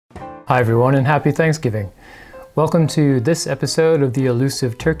Hi everyone and happy Thanksgiving. Welcome to this episode of the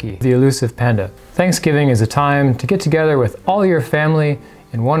elusive turkey, the elusive panda. Thanksgiving is a time to get together with all your family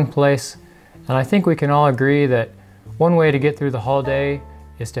in one place, and I think we can all agree that one way to get through the holiday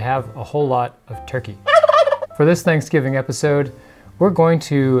is to have a whole lot of turkey. For this Thanksgiving episode, we're going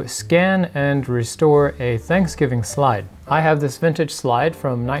to scan and restore a Thanksgiving slide. I have this vintage slide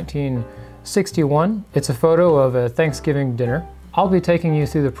from 1961. It's a photo of a Thanksgiving dinner. I'll be taking you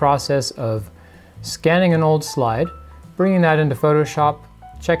through the process of scanning an old slide, bringing that into Photoshop,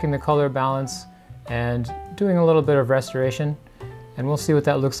 checking the color balance, and doing a little bit of restoration, and we'll see what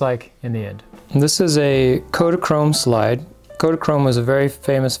that looks like in the end. This is a Kodachrome slide. Kodachrome was a very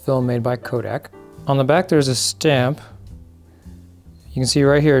famous film made by Kodak. On the back there's a stamp. You can see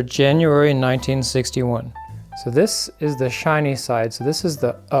right here, January 1961. So this is the shiny side, so this is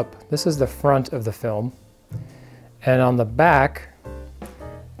the up, this is the front of the film. And on the back,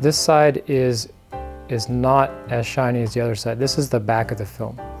 this side is not as shiny as the other side. This is the back of the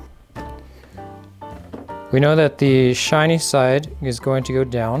film. We know that the shiny side is going to go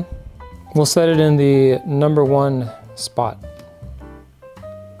down. We'll set it in the number 1 spot.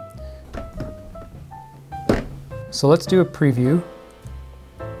 So let's do a preview.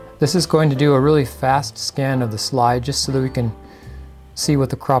 This is going to do a really fast scan of the slide just so that we can see what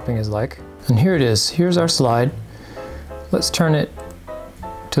the cropping is like. And here it is. Here's our slide. Let's turn it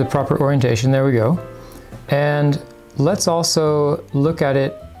to the proper orientation. There we go. And let's also look at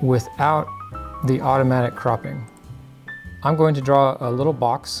it without the automatic cropping. I'm going to draw a little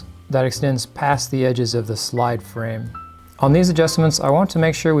box that extends past the edges of the slide frame. On these adjustments, I want to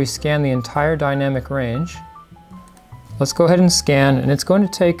make sure we scan the entire dynamic range. Let's go ahead and scan, and it's going to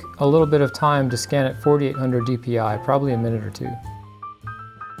take a little bit of time to scan at 4800 DPI, probably a minute or two.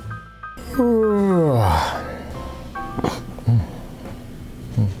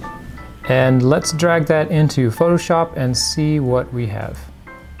 And let's drag that into Photoshop and see what we have.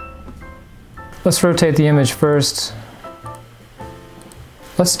 Let's rotate the image first.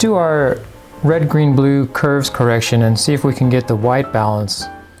 Let's do our red, green, blue curves correction and see if we can get the white balance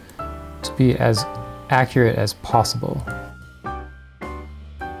to be as accurate as possible.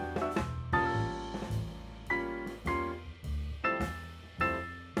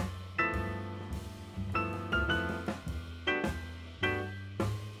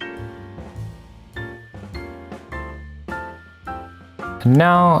 And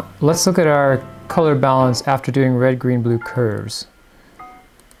now let's look at our color balance after doing red, green, blue curves.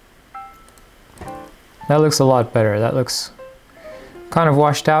 That looks a lot better. That looks kind of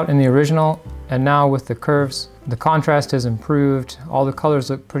washed out in the original, and now with the curves, the contrast has improved. All the colors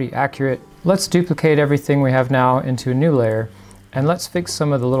look pretty accurate. Let's duplicate everything we have now into a new layer, and let's fix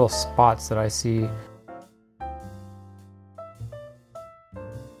some of the little spots that I see.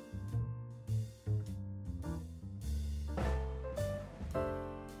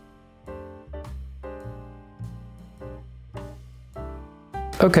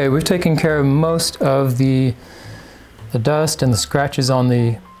 Okay, we've taken care of most of the dust and the scratches on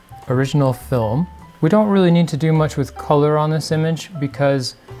the original film. We don't really need to do much with color on this image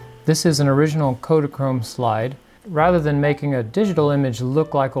because this is an original Kodachrome slide. Rather than making a digital image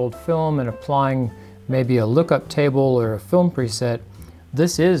look like old film and applying maybe a lookup table or a film preset,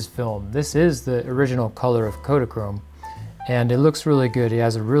 this is film. This is the original color of Kodachrome, and it looks really good. It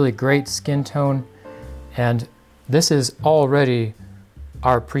has a really great skin tone, and this is already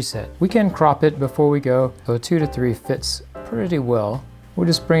our preset. We can crop it before we go, so 2 to 3 fits pretty well. We'll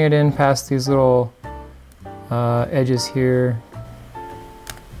just bring it in past these little edges here.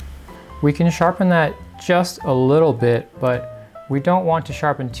 We can sharpen that just a little bit, but we don't want to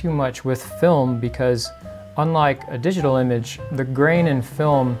sharpen too much with film because unlike a digital image, the grain in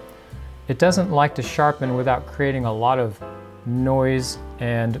film, it doesn't like to sharpen without creating a lot of noise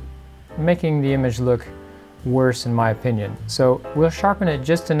and making the image look worse in my opinion. So we'll sharpen it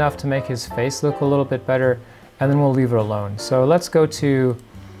just enough to make his face look a little bit better, and then we'll leave it alone. So let's go to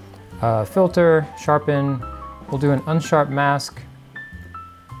filter, sharpen. We'll do an unsharp mask,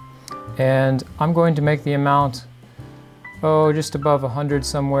 and I'm going to make the amount just above 100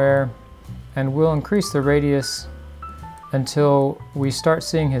 somewhere, and we'll increase the radius until we start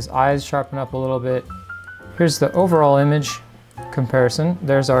seeing his eyes sharpen up a little bit. Here's the overall image comparison.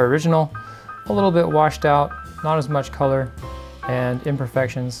 There's our original, a little bit washed out, not as much color and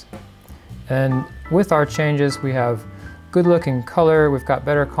imperfections. And with our changes, we have good looking color, we've got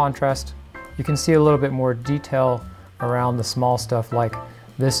better contrast. You can see a little bit more detail around the small stuff like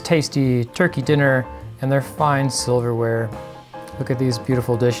this tasty turkey dinner and their fine silverware. Look at these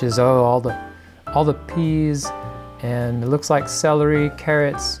beautiful dishes. Oh, all the peas, and it looks like celery,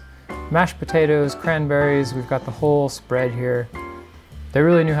 carrots, mashed potatoes, cranberries, we've got the whole spread here. They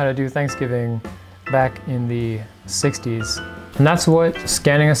really knew how to do Thanksgiving back in the 60s. And that's what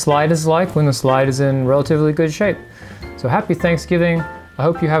scanning a slide is like when the slide is in relatively good shape. So happy Thanksgiving. I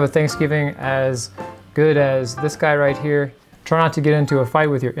hope you have a Thanksgiving as good as this guy right here. Try not to get into a fight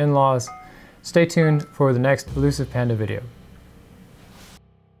with your in-laws. Stay tuned for the next Elusive Panda video.